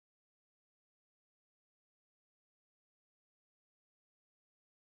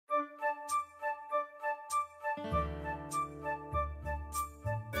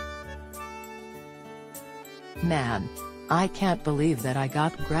Man. I can't believe that I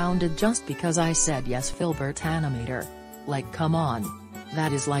got grounded just because I said yes, Filbert Animator. Like, come on.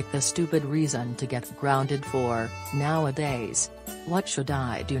 That is like the stupid reason to get grounded for, nowadays. What should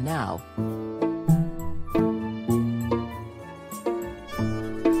I do now?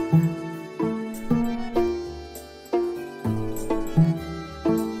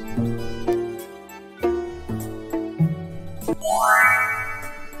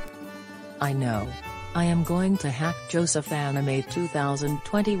 I know. I am going to hack Joseph Anime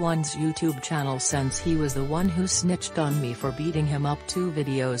 2021's YouTube channel since he was the one who snitched on me for beating him up 2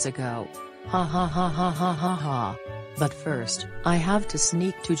 videos ago. Ha ha ha ha ha ha ha. But first, I have to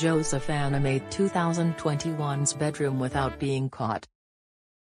sneak to Joseph Anime 2021's bedroom without being caught.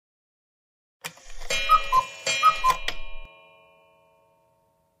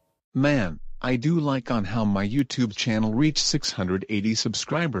 Man, I do like on how my YouTube channel reached 680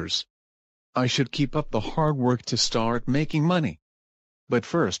 subscribers. I should keep up the hard work to start making money. But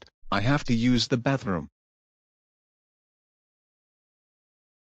first, I have to use the bathroom.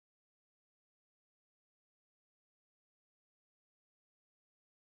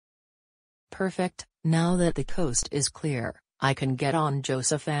 Perfect, now that the coast is clear, I can get on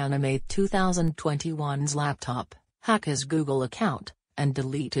Joseph Anime 2021's laptop, hack his Google account, and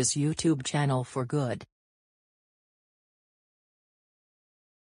delete his YouTube channel for good.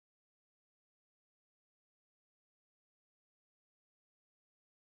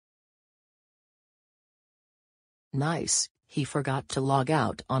 Nice, he forgot to log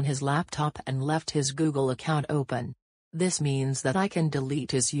out on his laptop and left his Google account open. This means that I can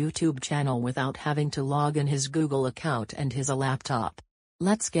delete his YouTube channel without having to log in his Google account and his laptop.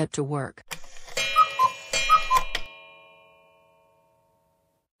 Let's get to work.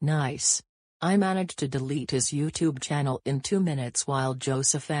 Nice. I managed to delete his YouTube channel in 2 minutes while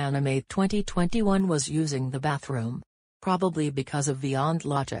Joseph Anime 2021 was using the bathroom. Probably because of Beyond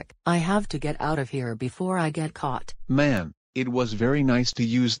Logic. I have to get out of here before I get caught. Man, it was very nice to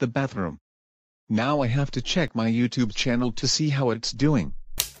use the bathroom. Now I have to check my YouTube channel to see how it's doing.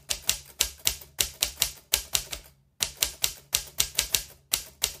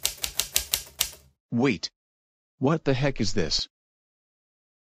 Wait. What the heck is this?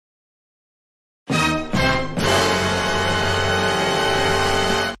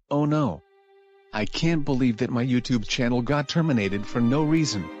 Oh no. I can't believe that my YouTube channel got terminated for no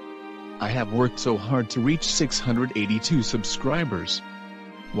reason. I have worked so hard to reach 682 subscribers.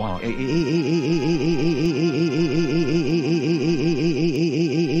 Wow.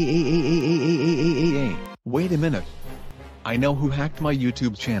 Wait a minute. I know who hacked my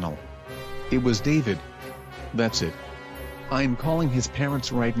YouTube channel. It was David. That's it. I'm calling his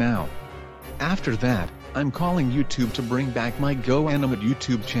parents right now. After that, I'm calling YouTube to bring back my Go Animate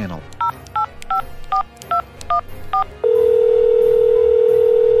YouTube channel.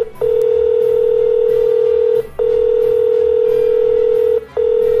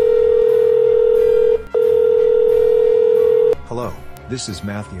 Hello, this is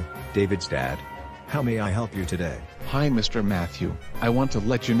Matthew, David's dad. How may I help you today? Hi Mr. Matthew, I want to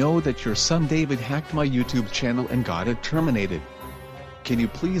let you know that your son David hacked my YouTube channel and got it terminated. Can you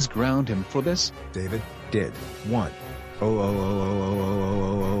please ground him for this? David did 1. Oh.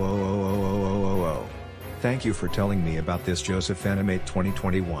 Thank you for telling me about this, Joseph Animate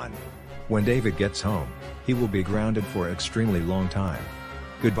 2021. When David gets home, he will be grounded for an extremely long time.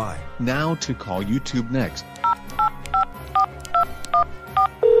 Goodbye. Now to call YouTube next.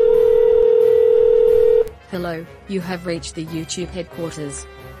 Hello, you have reached the YouTube headquarters.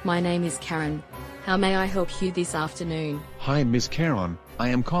 My name is Karen. How may I help you this afternoon? Hi Miss Karen, I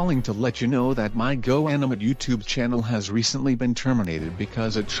am calling to let you know that my Go Animate YouTube channel has recently been terminated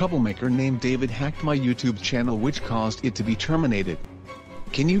because a troublemaker named David hacked my YouTube channel, which caused it to be terminated.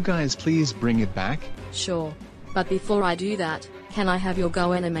 Can you guys please bring it back? Sure. But before I do that, can I have your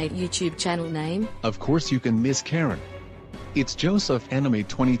Go Animate YouTube channel name? Of course you can, Miss Karen. It's Joseph Anime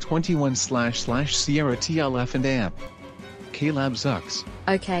 2021 / Sierra TLF and AMP. Caleb Zucks.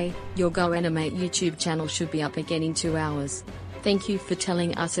 Okay, your Go Animate YouTube channel should be up again in 2 hours. Thank you for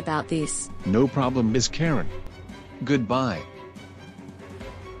telling us about this. No problem, Miss Karen. Goodbye.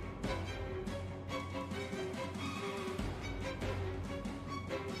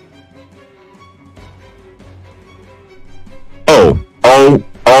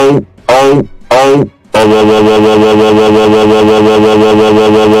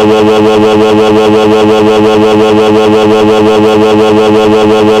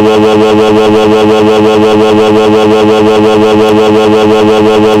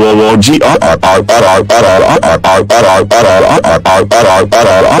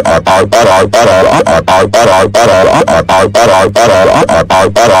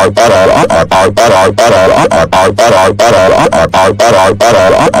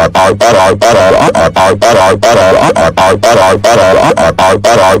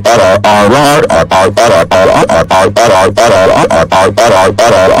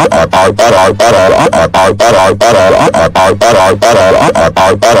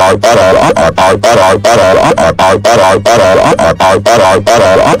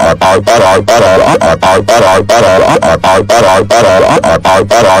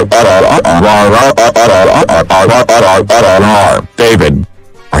 David,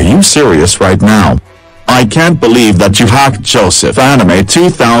 are you serious right now? I can't believe that you hacked Joseph Anime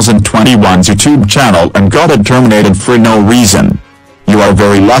 2021's YouTube channel and got it terminated for no reason. You are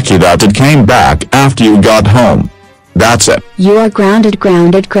very lucky that it came back after you got home. That's it. You are grounded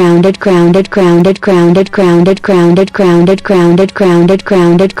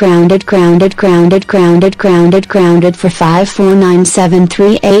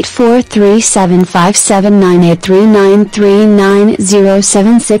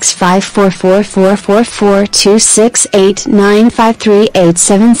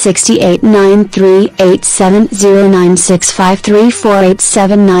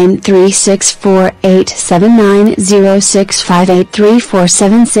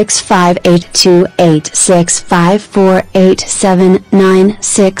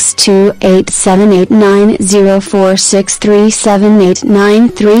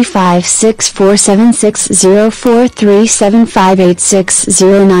for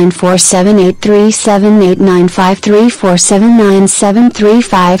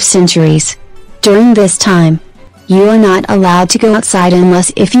 44789537894678935679478378953479735 centuries. During this time, you are not allowed to go outside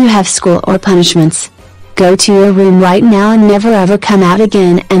unless if you have school or punishments. Go to your room right now and never ever come out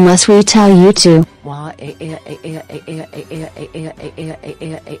again unless we tell you to.